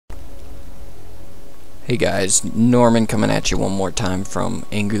Hey guys, Norman coming at you one more time from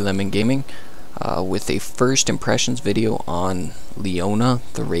Angry Lemon Gaming with a first impressions video on Leona,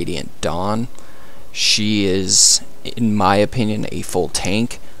 the Radiant Dawn. She is, in my opinion, a full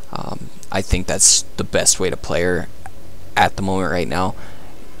tank. I think that's the best way to play her at the moment right now.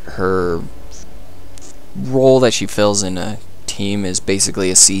 Her role that she fills in a team is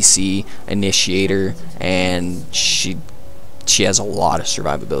basically a CC initiator, and she has a lot of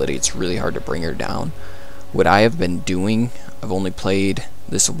survivability. It's really hard to bring her down. What I have been doing, I've only played,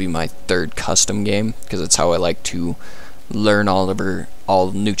 this will be my third custom game, because it's how I like to learn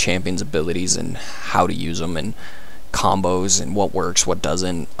all new champions' abilities and how to use them, and combos, and what works, what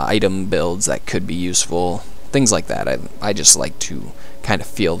doesn't, item builds that could be useful, things like that. I just like to kind of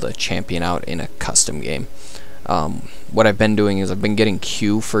feel the champion out in a custom game. What I've been doing is I've been getting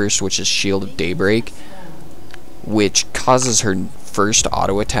Q first, which is Shield of Daybreak, which causes her first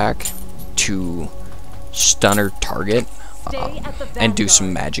auto attack to stun her target and do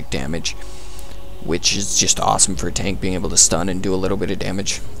some magic damage, which is just awesome for a tank, being able to stun and do a little bit of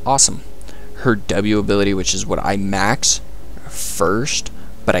damage. Awesome. Her W ability, which is what I max first,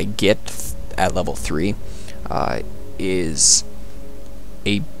 but I get at level 3, is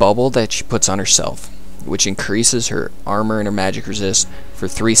a bubble that she puts on herself, which increases her armor and her magic resist for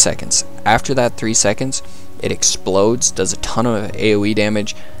 3 seconds. After that 3 seconds, it explodes, does a ton of AoE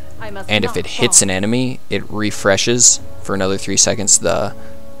damage, and if it hits an enemy, it refreshes for another 3 seconds. The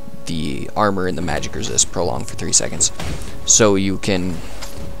armor and the magic resist prolong for 3 seconds. So you can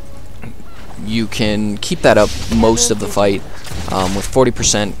keep that up most of the fight with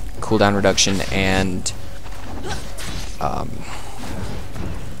 40% cooldown reduction, and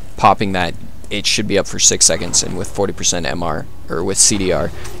popping that, it should be up for 6 seconds, and with 40% MR, or with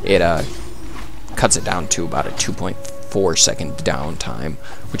CDR, it cuts it down to about a 2.4 second downtime,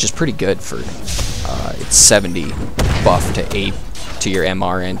 which is pretty good for it's 70 buff to 8 to your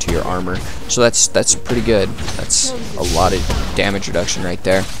MR and to your armor, so that's pretty good. That's a lot of damage reduction right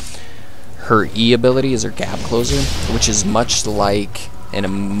there. Her E ability is her gap closer, which is much like in a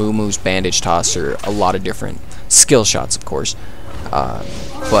Moomoo's bandage tosser, a lot of different skill shots, of course,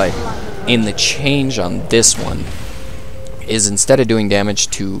 but in the change on this one is, instead of doing damage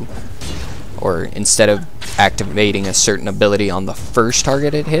to, or instead of activating a certain ability on the first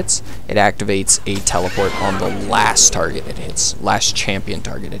target it hits, it activates a teleport on the last target it hits, last champion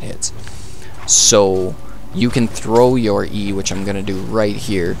target it hits. So you can throw your E, which I'm going to do right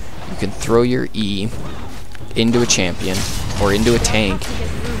here, you can throw your E into a champion or into a tank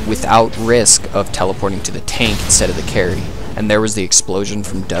without risk of teleporting to the tank instead of the carry. And there was the explosion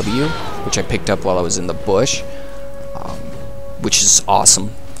from W, which I picked up while I was in the bush, which is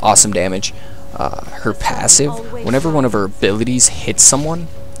awesome. Awesome damage. Her passive, whenever one of her abilities hits someone,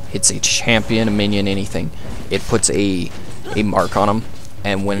 hits a champion, a minion, anything, it puts a mark on them,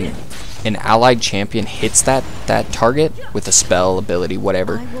 and when an allied champion hits that target with a spell, ability,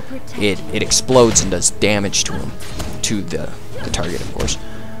 whatever, it explodes and does damage to him, to the target, of course.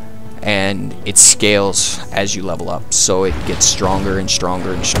 And it scales as you level up, so it gets stronger and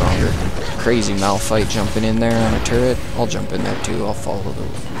stronger and stronger. Crazy Malphite jumping in there on a turret. I'll jump in there too. I'll follow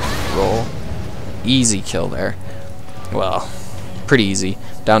the roll. Easy kill there. Well, pretty easy.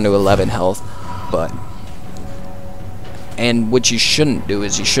 Down to 11 health, but... And what you shouldn't do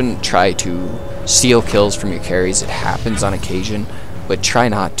is you shouldn't try to steal kills from your carries. It happens on occasion, but try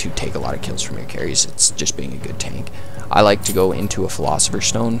not to take a lot of kills from your carries. It's just being a good tank. I like to go into a Philosopher's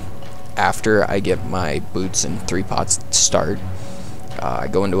Stone after I get my boots and 3 pots to start. I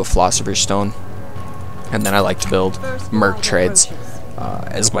go into a Philosopher's Stone, and then I like to build Merc Treads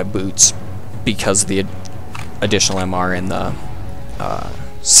as my boots, because of the additional MR and the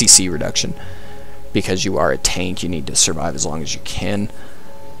CC reduction. Because you are a tank, you need to survive as long as you can.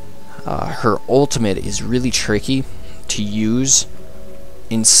 Her ultimate is really tricky to use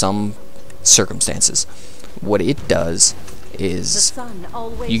in some circumstances. What it does is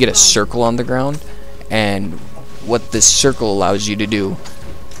you get a circle on the ground, and what this circle allows you to do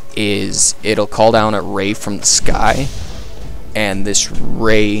is it'll call down a ray from the sky, and this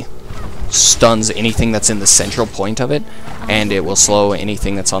ray stuns anything that's in the central point of it, and it will slow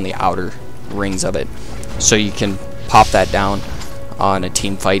anything that's on the outer rings of it. So you can pop that down on a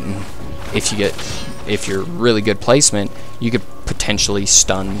team fight, and if you're really good placement, you could potentially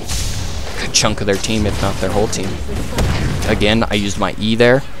stun a good chunk of their team, if not their whole team. Again, I used my E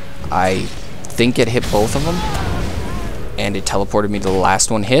there. I think it hit both of them, and it teleported me to the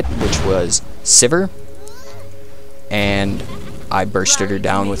last one hit, which was Sivir, and I bursted her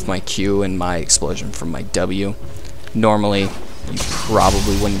down with my Q and my explosion from my W. Normally, you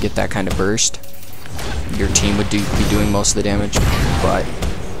probably wouldn't get that kind of burst, your team would be doing most of the damage, but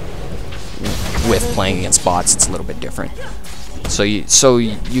with playing against bots, it's a little bit different. So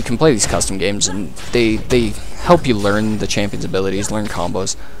you can play these custom games, and they help you learn the champion's abilities, learn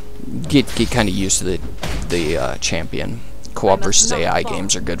combos, get kind of used to the champion. Co-op versus AI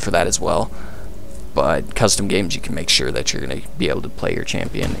games are good for that as well. But custom games, you can make sure that you're going to be able to play your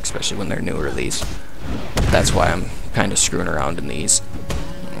champion, especially when they're new release. That's why I'm kind of screwing around in these.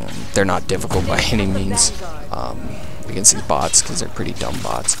 They're not difficult by any means against these bots, because they're pretty dumb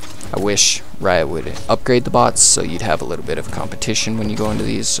bots. I wish Riot would upgrade the bots so you'd have a little bit of competition when you go into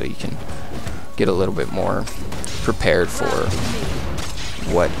these, so you can get a little bit more prepared for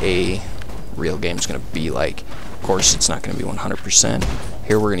what a real game's going to be like. Of course, it's not going to be 100%.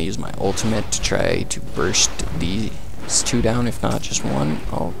 Here we're going to use my ultimate to try to burst these two down, if not just one.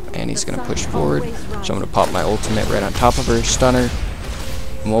 Oh, and he's going to push forward. So I'm going to pop my ultimate right on top of her. Stunner.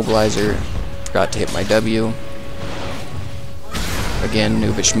 Immobilizer. Forgot to hit my W. Again,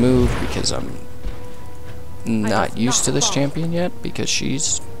 noobish move because I'm not used to this champion yet because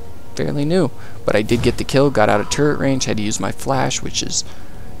she's fairly new. But I did get the kill, got out of turret range, had to use my flash, which is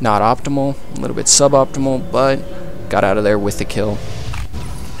not optimal, a little bit suboptimal, but got out of there with the kill,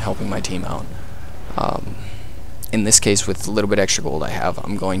 helping my team out. In this case, with a little bit extra gold I have,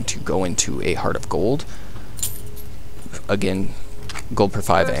 I'm going to go into a Heart of Gold. Again, gold per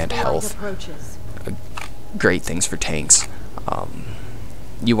 5 and health. Great things for tanks.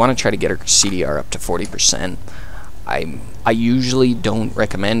 You want to try to get her CDR up to 40%. I usually don't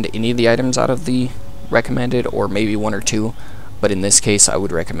recommend any of the items out of the recommended, or maybe one or two, but in this case I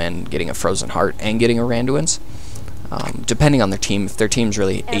would recommend getting a Frozen Heart and getting a Randuin's. Depending on their team, if their team's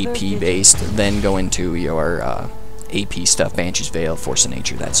really AP based, then go into your AP stuff, Banshee's Veil, Force of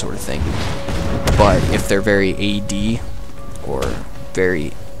Nature, that sort of thing. But if they're very AD or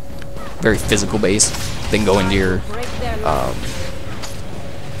very physical based, then go into your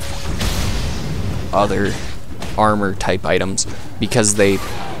other armor type items, because they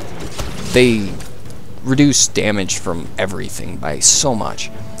reduce damage from everything by so much.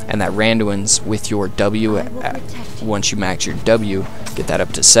 And that Randuin's with your W, once you max your W, get that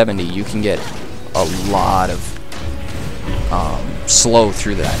up to 70, you can get a lot of slow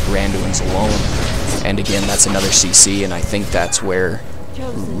through that Randuin's alone. And again, that's another CC, and I think that's where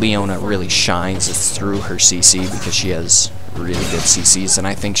Leona really shines. It's through her CC, because she has really good CCs, and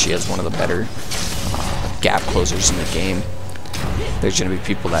I think she has one of the better gap closers in the game. There's going to be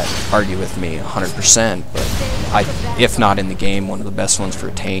people that argue with me 100%, but if not in the game, one of the best ones for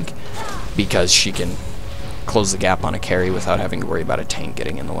a tank, because she can close the gap on a carry without having to worry about a tank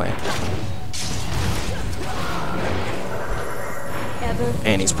getting in the way.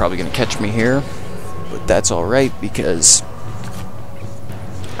 And he's probably going to catch me here, but that's alright because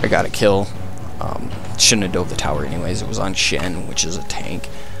I got a kill. Shouldn't have dove the tower anyways. It was on Shen, which is a tank.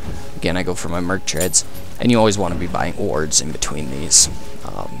 Again, I go for my Merc Treads, and you always want to be buying wards in between these.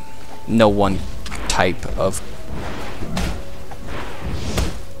 No one type of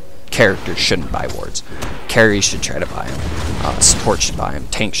character shouldn't buy wards. Carries should try to buy them. Support should buy them.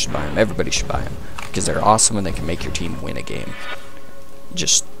 Tanks should buy them. Everybody should buy them, because they're awesome and they can make your team win a game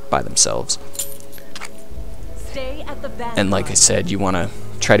just by themselves. And like I said, you want to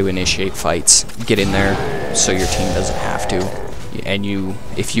try to initiate fights, get in there so your team doesn't have to. And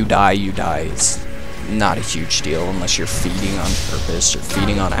if you die, you die. It's not a huge deal unless you're feeding on purpose or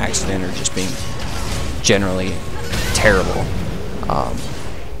feeding on accident or just being generally terrible.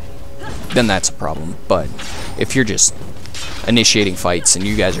 Then that's a problem. But if you're just initiating fights and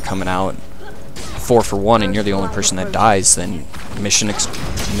you guys are coming out 4 for 1 and you're the only person that dies, then mission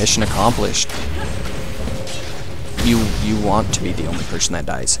accomplished. You want to be the only person that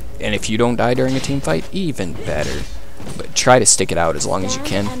dies. And if you don't die during a team fight, even better. But try to stick it out as long as you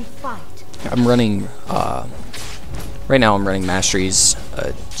can. I'm running, right now I'm running Masteries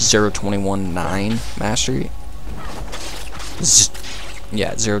 0.21.9 Mastery.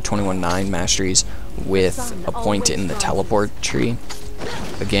 Yeah, 0.21.9 Masteries with a point in the teleport tree.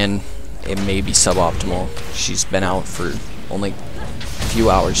 Again, it may be suboptimal. She's been out for only a few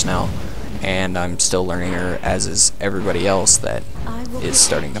hours now, and I'm still learning her, as is everybody else that is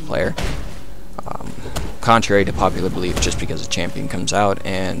starting to play her. Contrary to popular belief, just because a champion comes out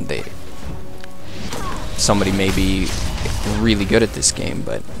and somebody may be really good at this game,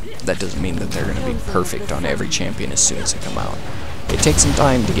 but that doesn't mean that they're going to be perfect on every champion as soon as they come out. It takes some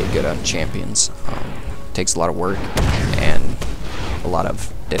time to get good on champions. It takes a lot of work and a lot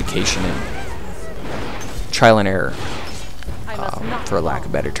of dedication and trial and error, for a lack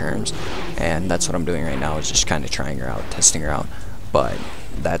of better terms. And that's what I'm doing right now, is just kind of trying her out, testing her out. But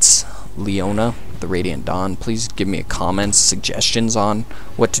that's Leona. the Radiant Dawn, please give me a comments, suggestions on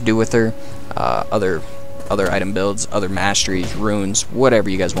what to do with her, other item builds, other masteries, runes, whatever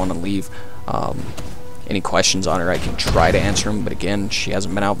you guys want to leave. Any questions on her, I can try to answer them, but again, she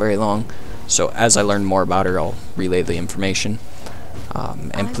hasn't been out very long, so as I learn more about her, I'll relay the information.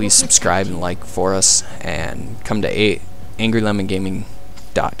 And please subscribe and like for us, and come to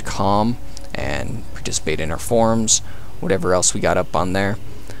angrylemongaming.com and participate in our forums, whatever else we got up on there.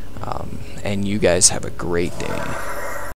 And you guys have a great day.